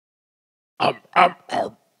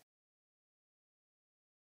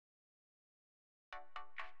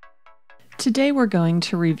Today we're going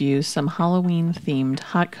to review some Halloween-themed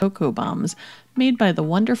hot cocoa bombs made by the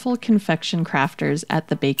wonderful confection crafters at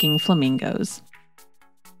the Baking Flamingos.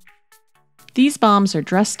 These bombs are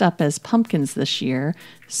dressed up as pumpkins this year,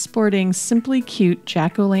 sporting simply cute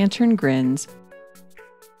jack-o'-lantern grins.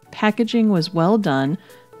 Packaging was well done,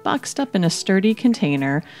 boxed up in a sturdy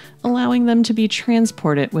container, allowing them to be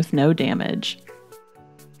transported with no damage.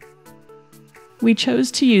 We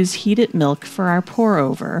chose to use heated milk for our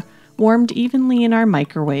pour-over, warmed evenly in our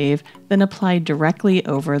microwave, then applied directly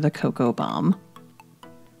over the cocoa bomb.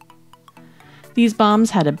 These bombs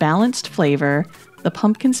had a balanced flavor, the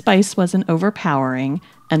pumpkin spice wasn't overpowering,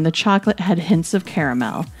 and the chocolate had hints of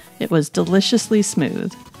caramel. It was deliciously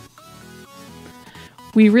smooth.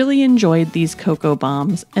 We really enjoyed these cocoa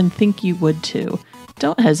bombs and think you would too.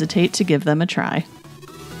 Don't hesitate to give them a try.